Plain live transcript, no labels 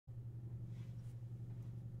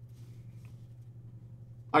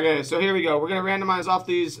Okay, so here we go. We're going to randomize off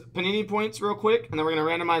these Panini points real quick, and then we're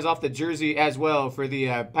going to randomize off the jersey as well for the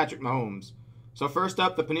Patrick Mahomes. So first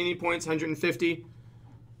up, the Panini points, 150.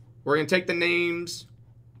 We're going to take the names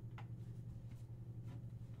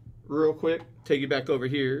real quick. Take you back over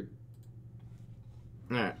here.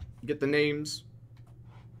 All right, get the names.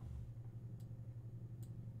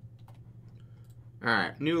 All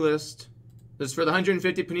right, new list. This is for the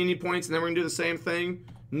 150 Panini points, and then we're going to do the same thing.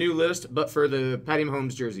 New list, but for the Patty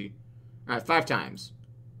Mahomes jersey. All right, 5 times.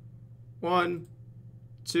 1,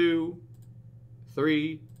 2,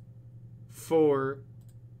 3, 4,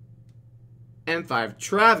 and 5.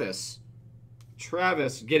 Travis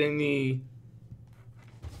getting the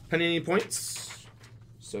Panini points.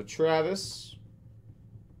 So Travis,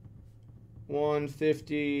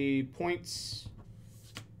 150 points.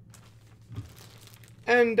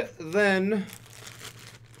 And then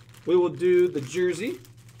we will do the jersey.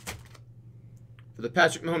 For the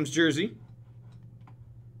Patrick Mahomes jersey.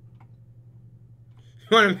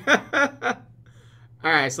 Alright,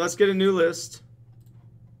 so let's get a new list.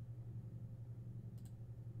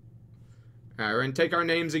 Alright, we're going to take our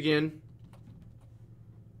names again.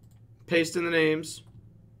 Paste in the names.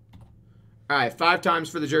 Alright, 5 times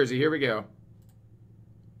for the jersey. Here we go.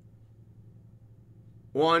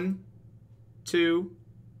 1, 2,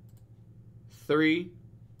 3,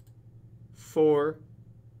 4,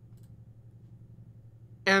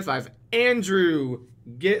 and 5. Andrew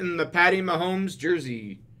getting the Patty Mahomes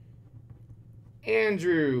jersey.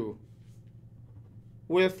 Andrew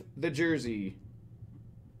with the jersey.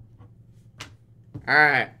 All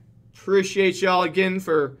right. Appreciate y'all again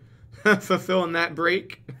for fulfilling that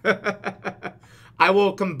break. I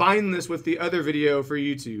will combine this with the other video for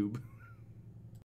YouTube.